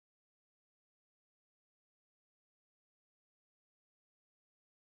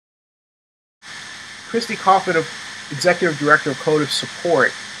Kristy Kaufmann, Executive Director of Code of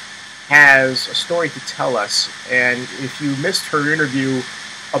Support, has a story to tell us. And if you missed her interview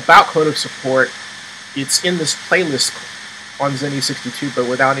about Code of Support, it's in this playlist on Zenny62. But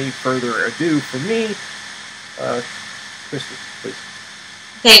without any further ado, for me, Kristy, please.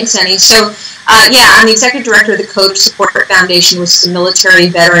 Thanks, Zenny. So, yeah, I'm the Executive Director of the Code of Support Foundation, which is a military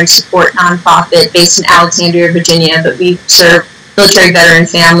veteran support nonprofit based in Alexandria, Virginia, but we serve military veteran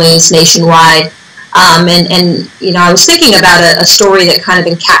families nationwide. And you know, I was thinking about a story that kind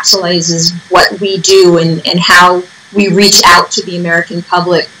of encapsulates what we do and how we reach out to the American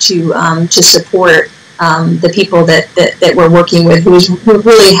public to support the people that we're working with who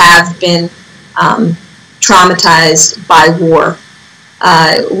really have been traumatized by war.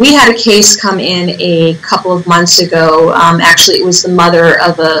 We had a case come in a couple of months ago. Actually, it was the mother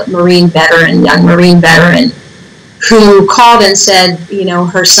of a Marine veteran, young Marine veteran, who called and said, you know,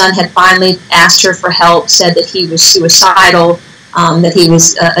 her son had finally asked her for help, said that he was suicidal, that he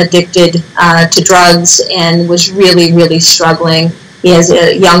was addicted to drugs and was really, really struggling. He has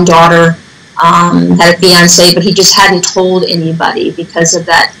a young daughter, had a fiance, but he just hadn't told anybody because of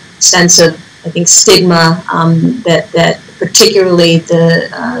that sense of, I think, stigma that particularly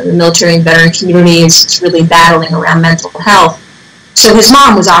the military and veteran community is really battling around mental health. So his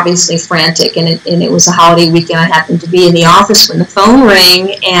mom was obviously frantic, and it was a holiday weekend. I happened to be in the office when the phone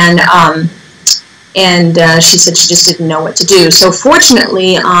rang, and she said she just didn't know what to do. So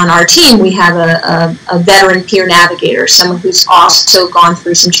fortunately, on our team, we have a veteran peer navigator, someone who's also gone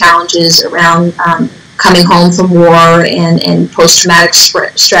through some challenges around coming home from war and post-traumatic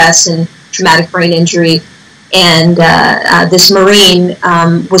stress and traumatic brain injury. And this Marine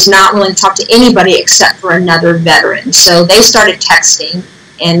was not willing to talk to anybody except for another veteran. So they started texting,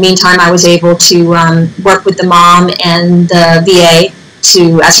 and meantime I was able to work with the mom and the VA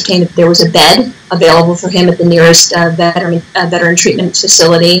to ascertain if there was a bed available for him at the nearest veteran treatment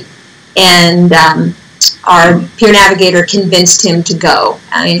facility. And our peer navigator convinced him to go.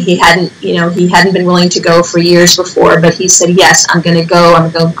 I mean, he hadn't been willing to go for years before, but he said, yes, I'm going to go. I'm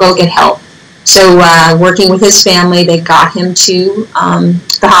going to go get help. So working with his family, they got him to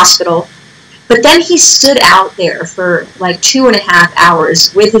the hospital. But then he stood out there for like 2.5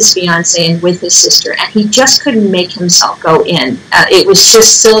 hours with his fiance and with his sister, and he just couldn't make himself go in. It was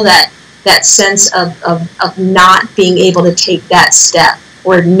just still that sense of not being able to take that step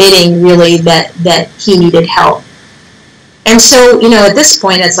or admitting really that he needed help. And so, you know, at this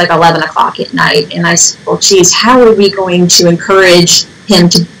point, it's like 11 o'clock at night, and I said, well, geez, how are we going to encourage him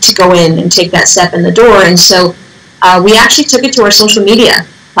to go in and take that step in the door? And so we actually took it to our social media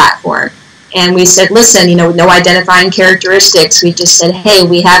platform, and we said, listen, you know, no identifying characteristics. We just said, hey,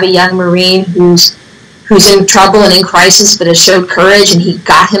 we have a young Marine who's in trouble and in crisis, but has showed courage, and he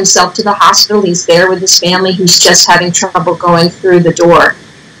got himself to the hospital. He's there with his family. He's just having trouble going through the door.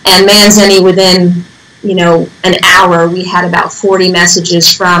 And man, Zenny, within, you know, an hour, we had about 40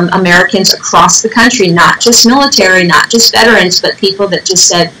 messages from Americans across the country, not just military, not just veterans, but people that just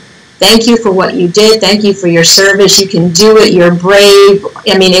said, thank you for what you did. Thank you for your service. You can do it. You're brave.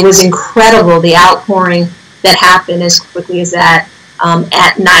 I mean, it was incredible, the outpouring that happened as quickly as that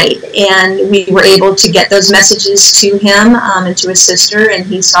at night. And we were able to get those messages to him and to his sister, and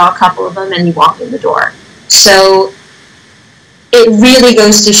he saw a couple of them, and he walked in the door. So it really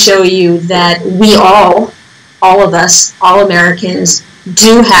goes to show you that we all of us, all Americans,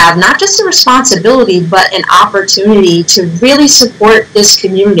 do have not just a responsibility, but an opportunity to really support this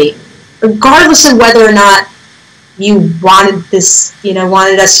community, regardless of whether or not you wanted this, you know,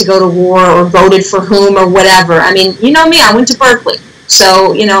 wanted us to go to war or voted for whom or whatever. I mean, you know me, I went to Berkeley.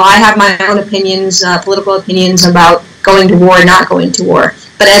 So, you know, I have my own opinions, political opinions about going to war or not going to war.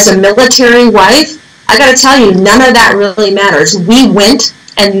 But as a military wife, I got to tell you, none of that really matters. We went,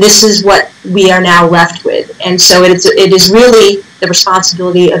 and this is what we are now left with. And so it is really the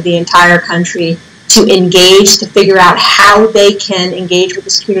responsibility of the entire country to engage, to figure out how they can engage with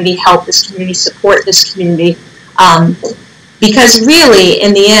this community, help this community, support this community. Because really,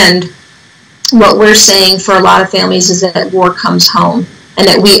 in the end, what we're saying for a lot of families is that war comes home, and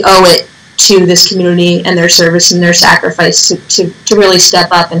that we owe it to this community and their service and their sacrifice to really step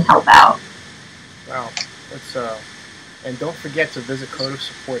up and help out. Wow, that's and don't forget to visit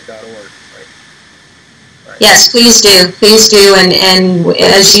codeofsupport.org. Right. Yes, please do, and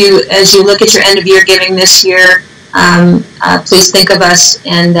as you look at your end of year giving this year, please think of us,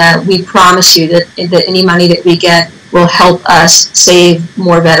 and we promise you that any money that we get will help us save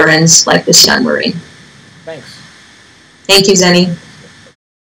more veterans like this young Marine. Thanks. Thank you, Zenny.